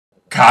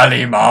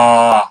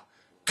Kalima!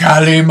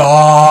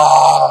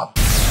 Kalima!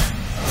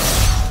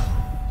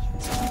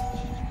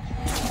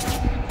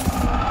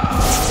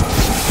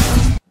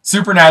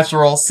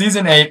 Supernatural,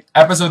 Season 8,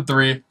 Episode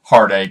 3,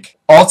 Heartache.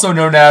 Also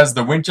known as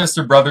the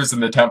Winchester Brothers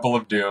in the Temple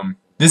of Doom.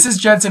 This is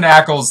Jensen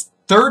Ackles'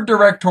 third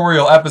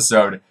directorial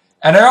episode,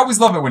 and I always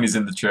love it when he's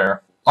in the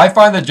chair. I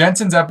find that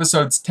Jensen's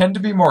episodes tend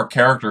to be more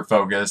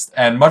character-focused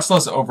and much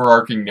less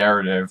overarching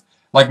narrative,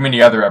 like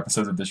many other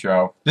episodes of the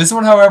show. This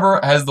one, however,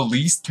 has the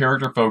least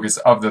character focus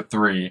of the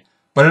three,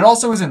 but it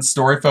also isn't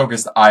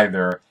story-focused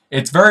either.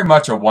 It's very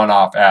much a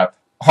one-off ep.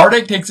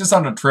 Heartache takes us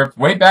on a trip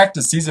way back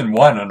to Season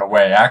 1 in a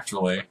way,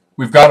 actually.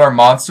 We've got our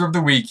Monster of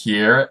the Week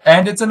here,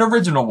 and it's an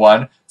original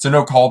one, so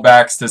no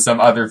callbacks to some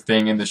other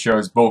thing in the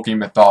show's bulky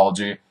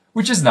mythology,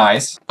 which is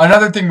nice.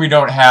 Another thing we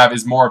don't have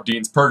is more of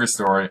Dean's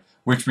Purgatory,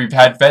 which we've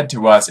had fed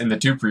to us in the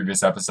 2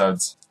 previous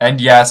episodes.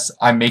 And yes,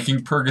 I'm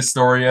making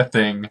Purgatory a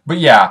thing. But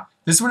yeah,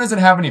 this one doesn't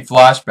have any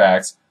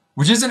flashbacks,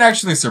 which isn't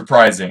actually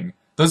surprising.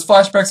 Those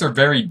flashbacks are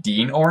very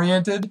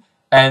Dean-oriented,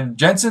 and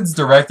Jensen's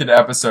directed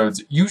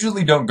episodes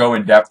usually don't go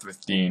in depth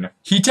with Dean.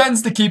 He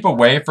tends to keep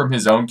away from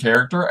his own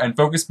character and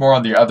focus more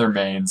on the other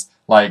mains,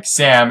 like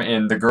Sam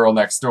in The Girl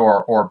Next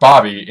Door or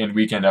Bobby in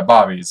Weekend at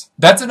Bobby's.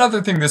 That's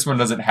another thing this one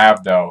doesn't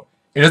have though.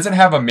 It doesn't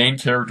have a main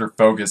character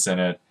focus in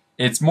it.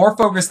 It's more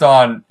focused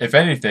on, if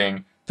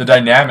anything, the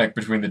dynamic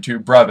between the two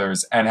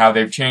brothers and how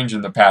they've changed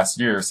in the past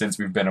year since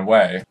we've been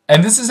away.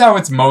 And this is how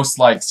it's most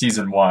like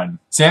Season 1.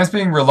 Sam's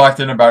being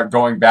reluctant about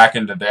going back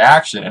into the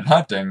action and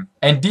hunting,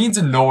 and Dean's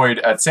annoyed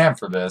at Sam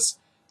for this.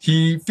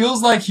 He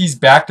feels like he's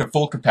back to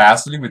full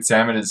capacity with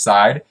Sam at his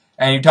side,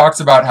 and he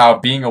talks about how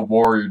being a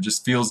warrior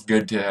just feels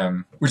good to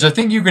him, which I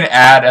think you can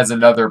add as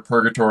another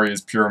Purgatory is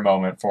Pure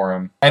moment for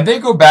him. And they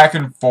go back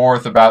and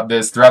forth about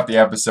this throughout the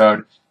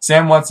episode.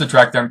 Sam wants to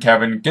track down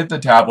Kevin, get the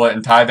tablet,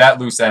 and tie that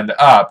loose end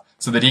up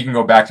so that he can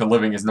go back to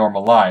living his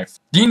normal life.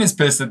 Dean is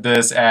pissed at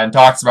this and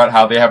talks about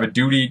how they have a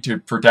duty to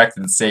protect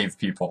and save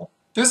people.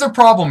 There's a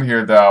problem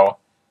here, though.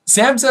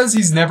 Sam says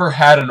he's never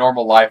had a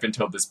normal life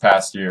until this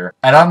past year.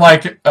 And I'm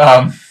like,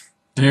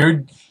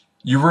 dude,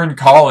 you were in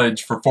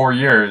college for 4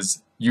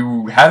 years.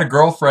 You had a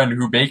girlfriend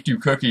who baked you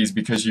cookies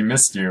because she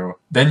missed you.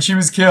 Then she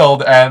was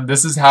killed, and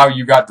this is how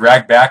you got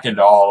dragged back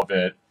into all of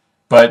it.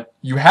 But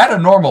you had a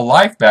normal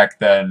life back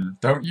then,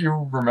 don't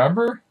you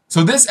remember?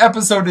 So this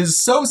episode is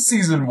so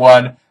Season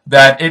 1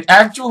 that it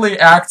actually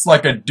acts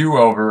like a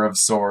do-over of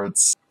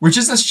sorts. Which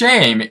is a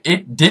shame.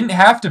 It didn't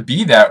have to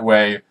be that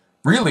way.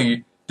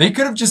 Really, they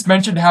could have just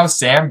mentioned how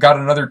Sam got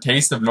another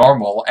taste of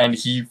normal and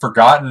he'd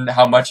forgotten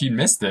how much he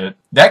missed it.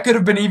 That could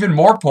have been even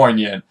more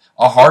poignant.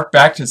 A hark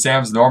back to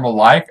Sam's normal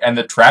life and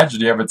the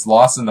tragedy of its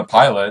loss in the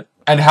pilot.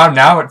 And how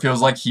now it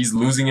feels like he's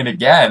losing it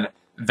again.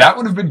 That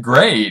would have been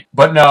great.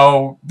 But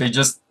no, they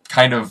just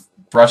kind of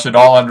brush it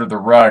all under the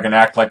rug and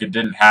act like it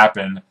didn't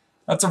happen.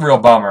 That's a real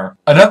bummer.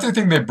 Another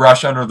thing they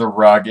brush under the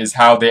rug is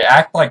how they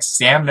act like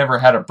Sam never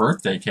had a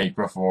birthday cake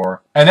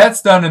before. And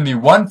that's done in the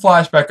one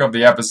flashback of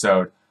the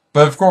episode.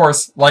 But of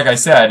course, like I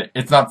said,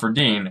 it's not for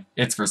Dean,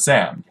 it's for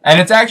Sam. And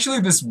it's actually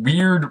this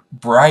weird,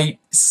 bright,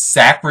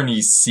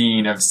 saccharine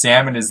scene of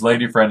Sam and his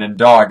lady friend and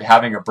dog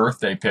having a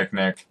birthday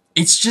picnic.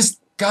 It's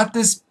just got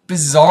this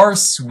bizarre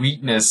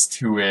sweetness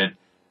to it.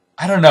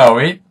 I don't know,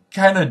 it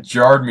kind of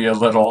jarred me a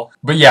little.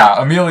 But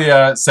yeah,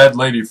 Amelia, said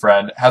lady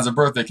friend, has a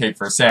birthday cake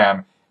for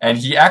Sam, and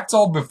he acts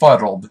all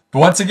befuddled. But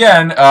once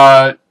again,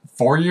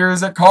 4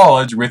 years at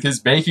college with his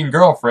baking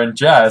girlfriend,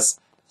 Jess,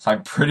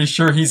 I'm pretty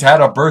sure he's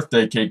had a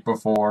birthday cake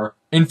before.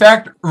 In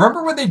fact,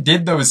 remember when they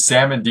did those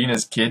Sam and Dean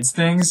as kids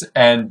things,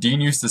 and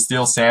Dean used to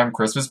steal Sam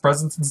Christmas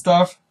presents and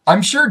stuff?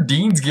 I'm sure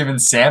Dean's given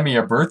Sammy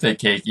a birthday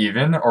cake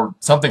even, or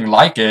something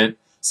like it.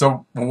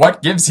 So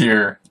what gives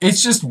here?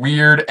 It's just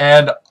weird,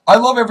 and I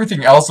love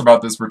everything else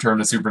about this return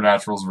to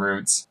Supernatural's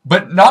roots.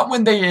 But not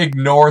when they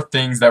ignore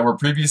things that were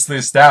previously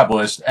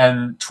established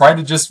and try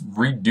to just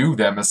redo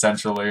them,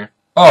 essentially.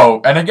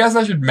 Oh, and I guess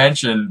I should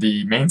mention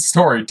the main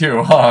story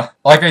too, huh?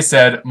 Like I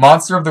said,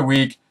 Monster of the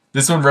Week,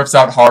 this one rips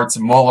out hearts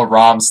Mola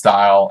Ram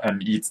style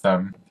and eats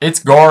them.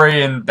 It's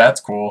gory and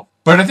that's cool.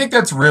 But I think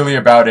that's really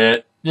about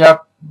it.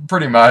 Yep,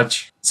 pretty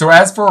much. So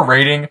as for a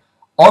rating,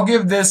 I'll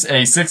give this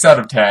a 6 out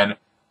of 10.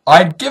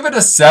 I'd give it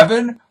a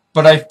 7,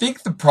 but I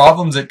think the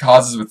problems it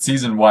causes with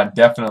Season 1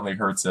 definitely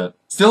hurts it.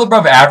 Still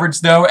above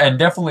average though, and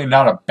definitely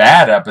not a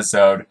bad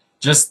episode,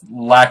 just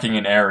lacking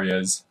in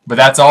areas. But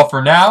that's all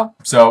for now,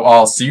 so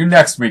I'll see you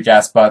next week,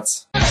 ass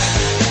butts.